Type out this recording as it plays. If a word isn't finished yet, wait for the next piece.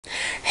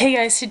Hey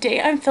guys,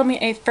 today I'm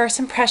filming a first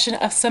impression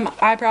of some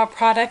eyebrow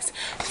products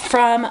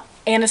from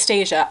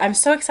Anastasia. I'm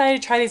so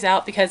excited to try these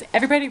out because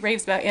everybody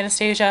raves about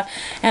Anastasia,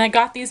 and I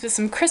got these with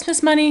some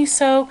Christmas money,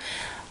 so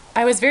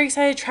I was very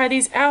excited to try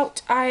these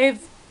out.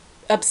 I've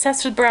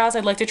obsessed with brows.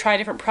 I'd like to try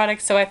different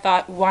products, so I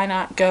thought why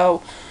not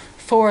go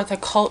for the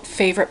cult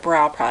favorite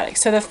brow product.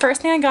 So the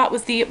first thing I got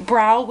was the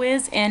Brow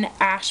Wiz in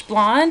Ash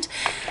Blonde,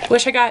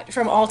 which I got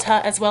from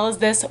Ulta, as well as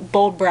this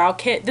Bold Brow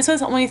Kit. This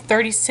was only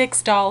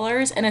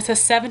 $36 and it's a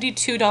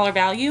 $72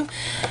 value.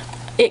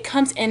 It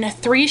comes in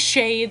 3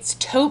 shades,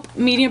 taupe,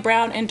 medium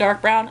brown, and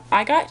dark brown.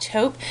 I got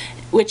taupe,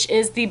 which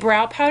is the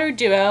brow powder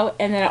duo,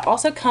 and then it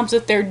also comes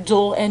with their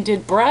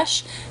dual-ended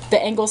brush,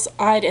 the angle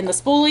side and the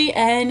spoolie,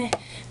 and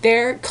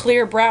their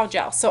clear brow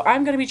gel. So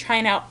I'm going to be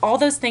trying out all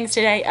those things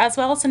today, as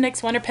well as the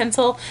NYX Wonder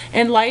Pencil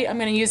in Light. I'm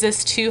going to use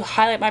this to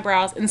highlight my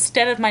brows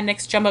instead of my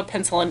NYX Jumbo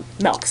Pencil in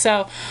Milk.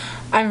 So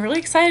I'm really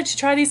excited to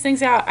try these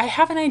things out. I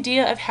have an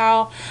idea of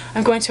how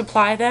I'm going to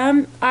apply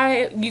them.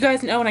 You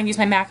guys know when I use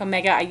my MAC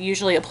Omega, I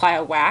usually apply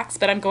a wax,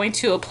 but I'm going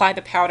to apply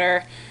the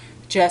powder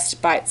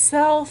just by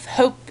itself,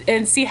 hope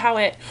and see how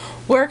it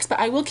works, but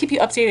I will keep you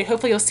updated.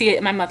 Hopefully you'll see it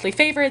in my monthly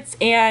favorites,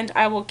 and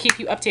I will keep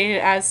you updated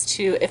as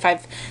to if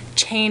I've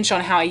changed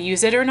on how I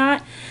use it or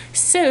not.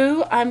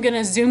 So I'm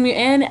gonna zoom you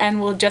in and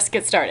we'll just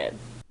get started.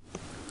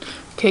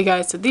 Okay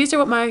guys, so these are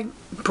what my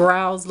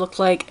brows look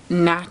like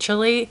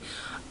naturally.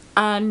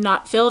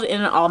 Not filled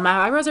in at all. My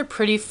eyebrows are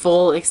pretty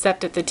full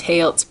except at the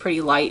tail. It's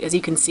pretty light, as you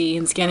can see,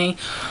 and skinny.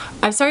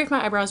 I'm sorry if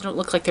my eyebrows don't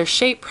look like they're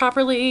shaped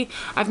properly.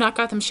 I've not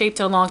got them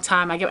shaped in a long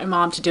time. I get my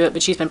mom to do it,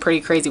 but she's been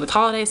pretty crazy with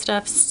holiday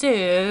stuff,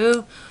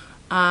 so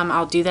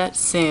I'll do that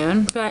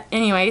soon. But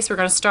anyways, we're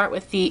going to start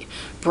with the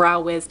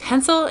Brow Wiz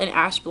pencil in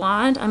Ash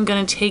Blonde. I'm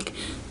going to take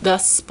the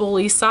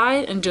spoolie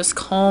side and just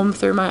comb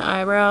through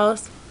my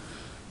eyebrows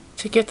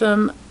to get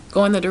them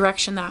going the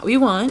direction that we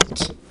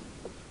want.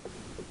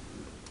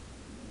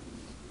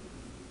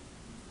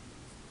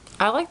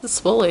 I like the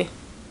spoolie.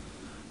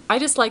 I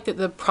just like that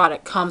the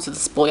product comes with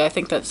a spoolie. I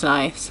think that's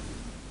nice.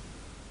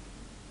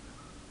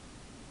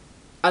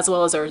 As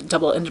well as our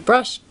double-ended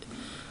brush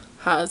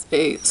has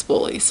a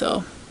spoolie,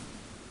 so.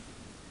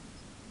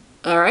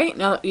 Alright,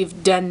 now that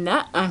we've done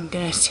that, I'm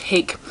going to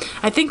take,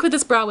 I think with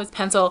this Brow Wiz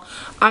pencil,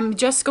 I'm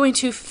just going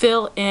to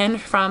fill in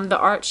from the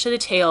arch to the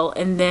tail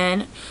and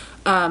then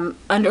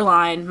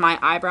underline my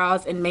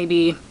eyebrows and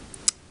maybe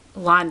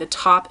line the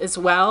top as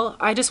well.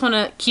 I just want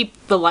to keep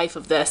the life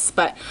of this,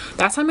 but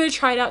that's how I'm going to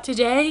try it out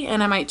today,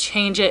 and I might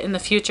change it in the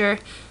future,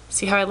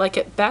 see how I like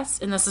it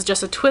best. And this is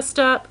just a twist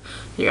up.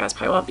 You guys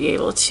probably won't be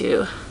able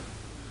to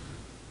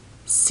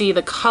see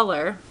the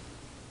color.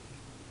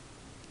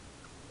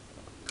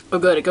 Oh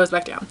good, it goes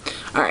back down.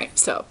 Alright,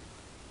 so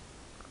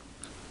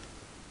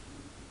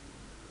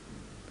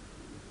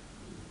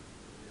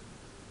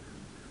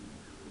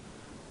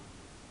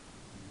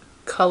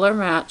color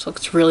match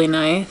looks really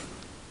nice.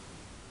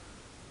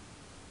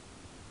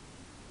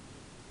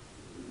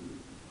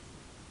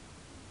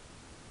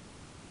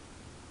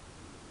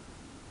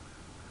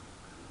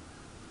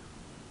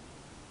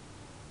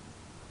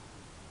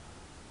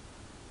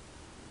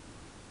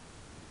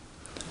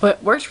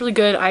 What works really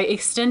good, I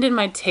extended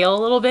my tail a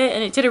little bit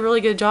and it did a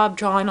really good job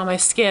drawing on my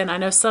skin. I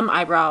know some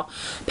eyebrow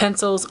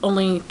pencils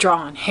only draw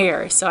on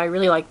hair, so I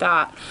really like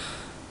that.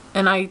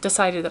 And I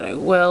decided that I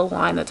will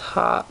line the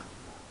top.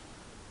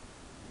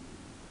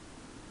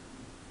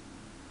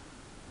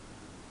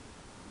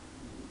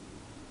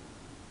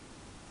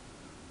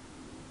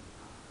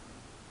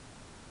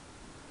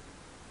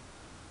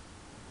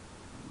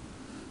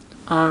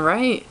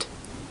 Alright.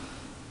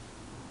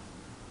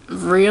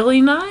 Really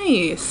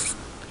nice.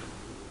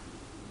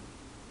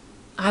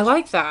 I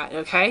like that.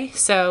 Okay,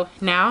 so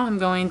now I'm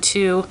going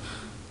to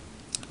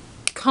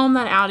comb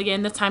that out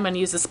again. This time I'm going to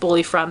use the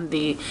spoolie from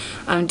the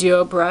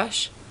duo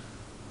brush.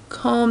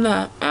 Comb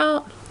that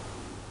out.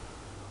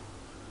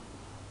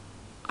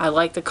 I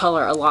like the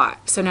color a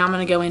lot. So now I'm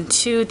going to go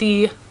into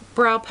the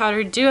brow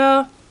powder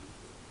duo,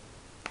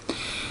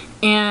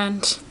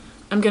 and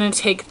I'm going to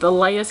take the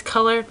lightest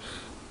color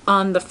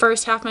on the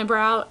first half of my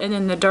brow and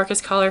then the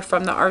darkest color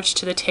from the arch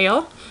to the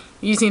tail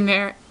using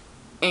their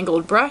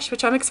angled brush,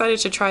 which I'm excited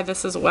to try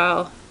this as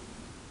well.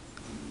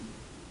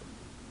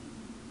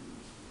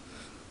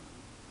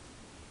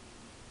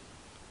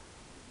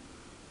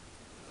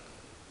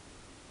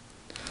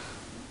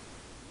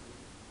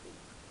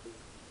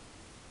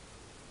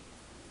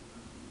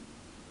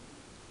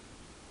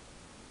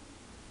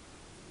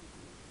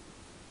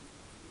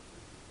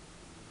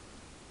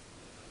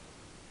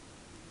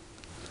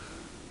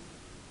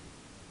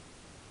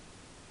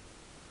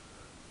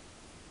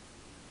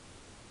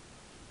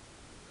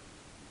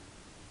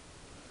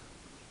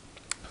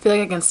 I feel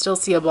like I can still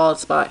see a bald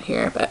spot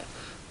here, but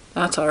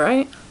that's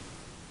alright.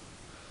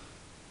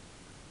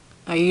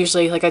 I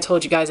usually, like I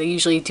told you guys, I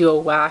usually do a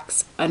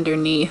wax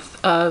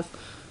underneath of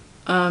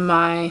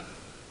my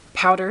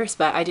powders,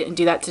 but I didn't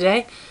do that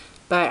today.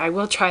 But I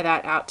will try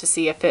that out to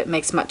see if it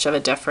makes much of a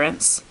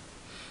difference.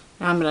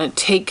 Now I'm going to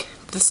take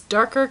this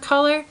darker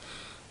color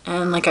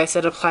and, like I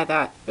said, apply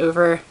that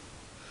over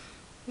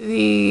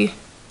the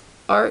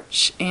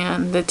arch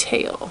and the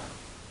tail.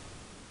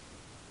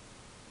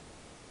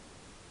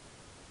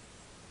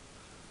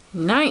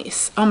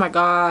 Nice. Oh my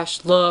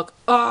gosh, look.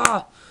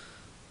 Ah!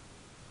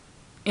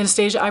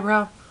 Anastasia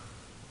eyebrow.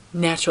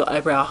 Natural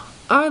eyebrow.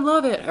 I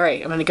love it. All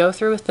right, I'm gonna go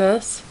through with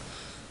this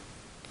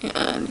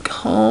and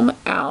comb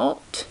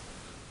out.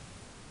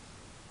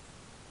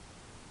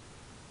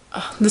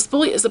 This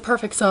bully is the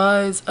perfect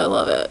size. I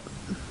love it.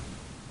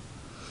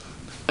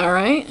 All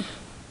right.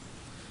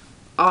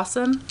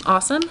 Awesome,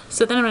 awesome.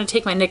 So then I'm going to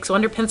take my NYX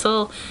Wonder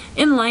Pencil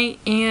in light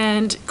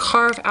and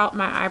carve out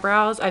my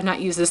eyebrows. I've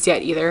not used this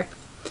yet either.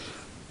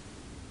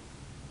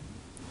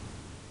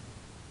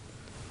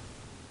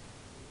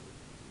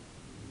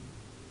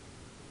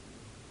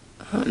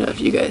 I don't know if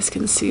you guys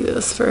can see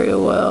this very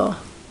well.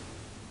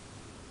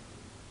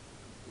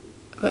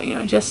 But you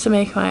know, just to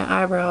make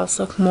my eyebrows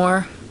look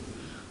more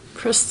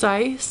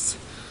precise,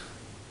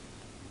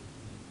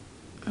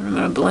 I'm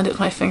going to blend it with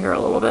my finger a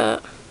little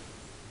bit.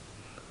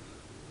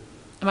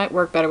 It might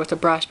work better with a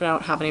brush, but I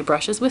don't have any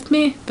brushes with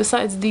me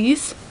besides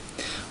these.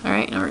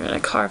 Alright, now we're going to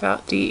carve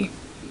out the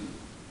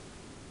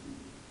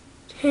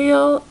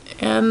tail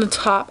and the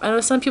top. I know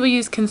some people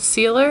use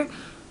concealer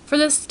for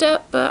this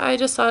step, but I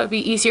just thought it would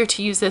be easier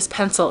to use this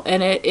pencil,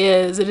 and it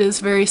is. It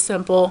is very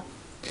simple.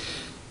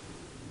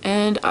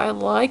 And I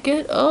like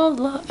it a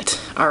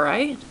lot.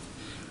 Alright.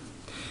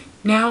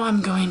 Now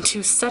I'm going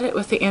to set it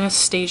with the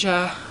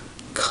Anastasia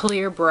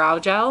Clear Brow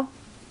Gel.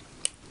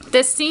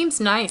 This seems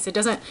nice. It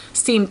doesn't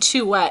seem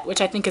too wet,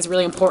 which I think is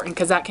really important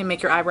because that can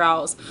make your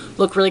eyebrows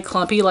look really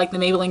clumpy like the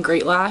Maybelline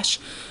Great Lash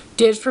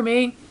did for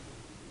me.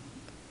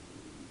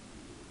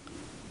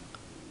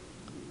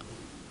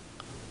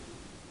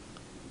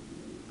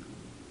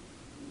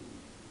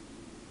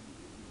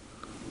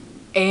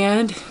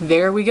 And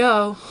there we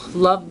go.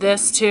 Love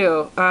this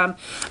too. I'm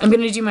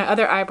going to do my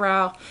other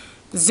eyebrow,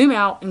 zoom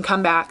out and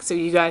come back so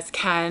you guys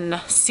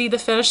can see the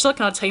finished look,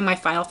 and I'll tell you my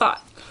final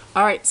thought.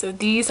 Alright, so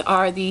these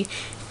are the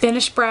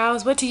finished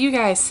brows. What do you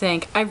guys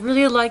think? I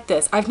really like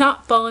this. I've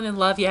not fallen in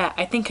love yet.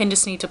 I think I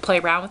just need to play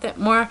around with it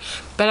more,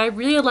 but I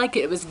really like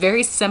it. It was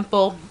very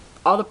simple.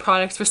 All the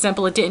products were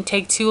simple. It didn't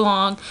take too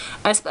long.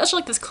 I especially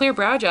like this clear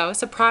brow gel. I was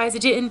surprised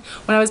it didn't,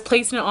 when I was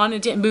placing it on,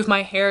 it didn't move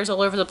my hairs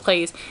all over the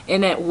place,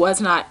 and it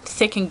was not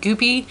thick and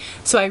goopy.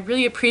 So I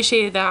really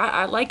appreciated that.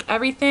 I like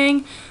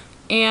everything,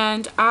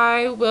 and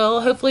I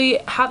will hopefully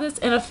have this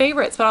in a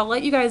favorites, but I'll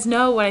let you guys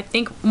know what I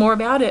think more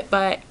about it.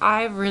 But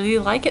I really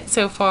like it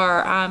so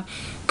far.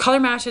 Color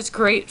match is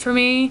great for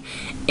me,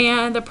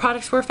 and the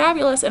products were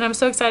fabulous, and I'm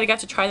so excited I got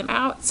to try them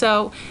out.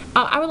 So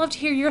I would love to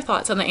hear your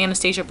thoughts on the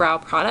Anastasia brow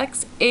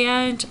products,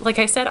 and like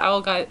I said,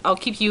 I'll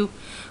keep you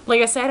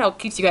guys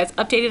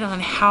updated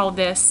on how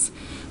this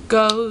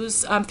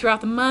goes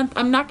throughout the month.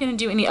 I'm not going to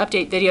do any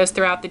update videos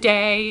throughout the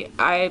day.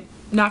 I'm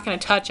not going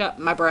to touch up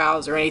my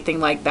brows or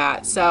anything like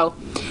that, so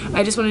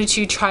I just wanted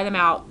to try them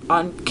out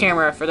on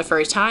camera for the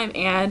first time,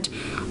 and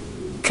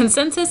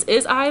consensus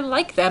is I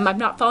like them. I've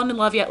not fallen in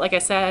love yet, like I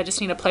said. I just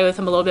need to play with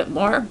them a little bit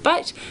more.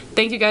 But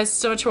thank you guys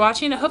so much for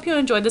watching. I hope you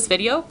enjoyed this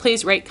video.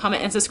 Please rate,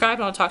 comment, and subscribe,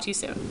 and I'll talk to you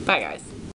soon. Bye, guys.